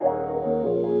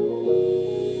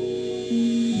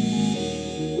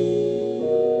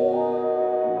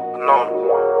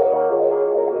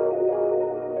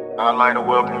like to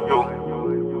welcome you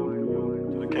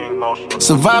to the King Motion.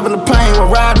 Surviving the pain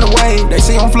while riding the wave, they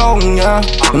see I'm floating, yeah.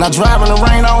 When I drive in the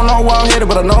rain, I don't know where I'm headed,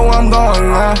 but I know where I'm going,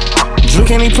 yeah.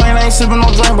 Drink any plane, I ain't sipping no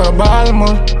drink, but I bottle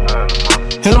more.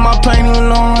 Healing my pain, even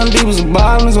though I'm deep as a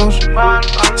bottomless ocean.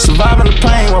 Surviving the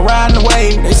pain while riding the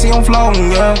wave, they see I'm floating,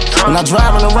 yeah. When I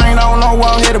drive in the rain, I don't know where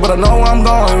I'm headed, but I know where I'm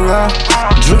going, yeah.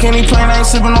 Drink any plane, I ain't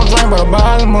sipping no drink, but I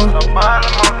bottle more.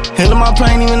 Healing my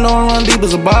pain, even though I'm deep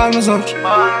as a bottomless ocean.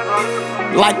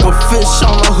 Like a fish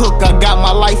on a hook, I got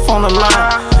my life on the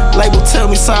line. Label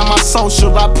tell me sign my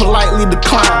social, I politely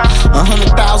decline.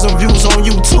 100,000 views on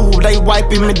YouTube, they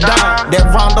wiping me down.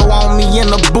 That Rondo on me in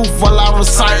the booth while I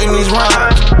reciting these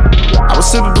rhymes. I was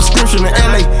sipping prescription in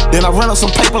LA, then I run up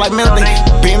some paper like Melody.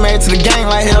 Being married to the gang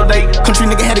like Hell Day. Country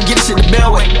nigga had to get this shit the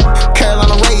Bellway.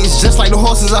 Carolina raised just like the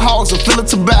horses and hogs, a fill of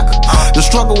tobacco. The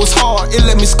struggle was hard, it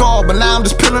let me scar, but now I'm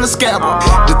just peeling the scalpel.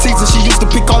 The teacher she used to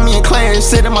pick on me in class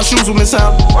said that my shoes were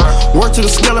mishandled. Work to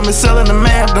the skill of me selling the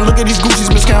math, then look at these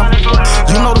Gucci's Miss Campbell.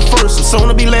 You know the first, it's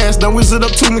soon to be last, don't whiz it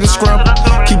up to me to scramble.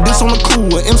 Keep this on the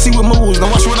cool, MC with moves,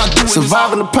 don't watch what I do.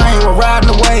 Surviving the pain while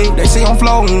riding the wave, they see I'm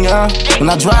floating, yeah.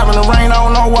 When I drive in the rain, I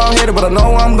don't know where I'm headed, but I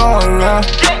know where I'm going, yeah.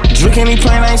 Drink any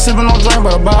plane, I ain't sipping no drink,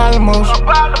 but I bottle motion.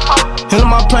 Healing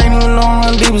my pain, even though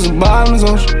I'm deep as a bottomless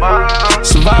ocean.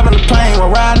 Surviving the pain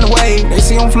while riding the wave, they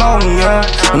see I'm floating, yeah.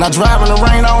 When I drive in the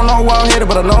rain, I don't know where I'm headed,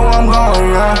 but I know where I'm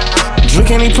going, yeah.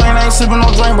 Drink any plane, I ain't sipping no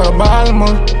drink, but I bottle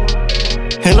motion.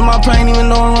 Healing my pain, even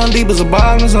though I'm deep as a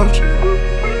bottomless ocean.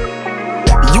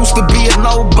 Used to be a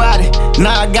nobody,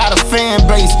 now I got a fan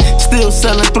base. Still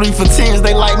selling 3 for 10s,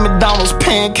 they like McDonald's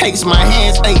pancakes. My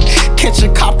hands ache, catch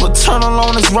a copper, turn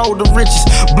on this road to riches.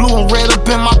 Blue and red up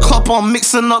in my cup, I'm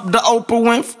mixing up the Oprah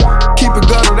Winfrey. Keep it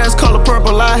gutter, that's color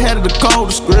purple, I had the code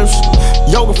description.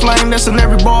 Yoga flame, that's in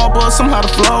every bar, but somehow the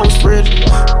flow is frigid.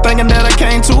 Thinking that I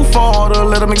came too far to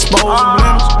let them expose the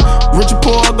blemish. Rich or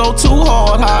poor, go too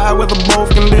hard, high with a both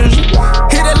condition.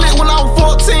 Hit that lit when I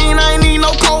was 14, I ain't need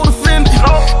no code offender.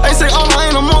 They say, oh, I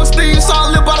ain't amongst these, so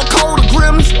I live by the code of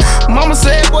grimness. Mama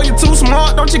said, boy, you too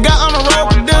smart, don't you got on the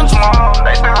road credentials?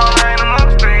 They say, oh, I ain't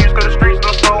amongst these, cause the streets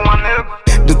done stole my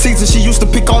nigga. The teacher she used to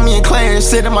pick on me in class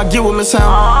said that my guilt would Miss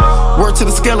Hammer. Word to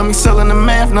the scale of me selling the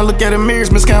math, now look at the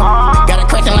mirrors, Miss Campbell. Got it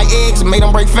cracking like eggs, made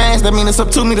them break fast, that mean it's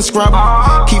up to me to scrabble.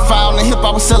 Keep filing the hip,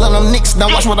 I was selling them nicks,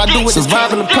 now watch what I do with this.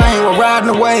 Surviving the pain while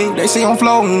riding the wave, they see I'm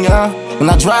floating, yeah. When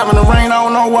I drive in the rain, I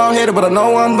don't know where I'm headed, but I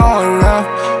know where I'm going,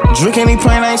 yeah. Drink any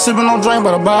plane, I ain't sipping no drink,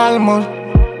 but I bottle more.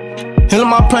 Healing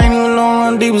my pain, even though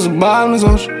I'm deep as a bottomless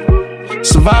ocean.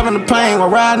 Surviving the pain while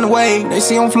riding the wave, they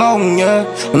see I'm floating, yeah.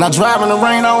 When I drive in the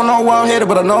rain, I don't know where I'm headed,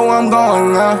 but I know where I'm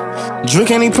going, yeah.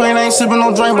 Drink any plane, I ain't sipping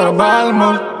no drink, but I bottle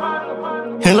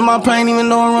more. Healing my pain, even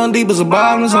though I'm deep as a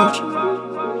bottomless ocean.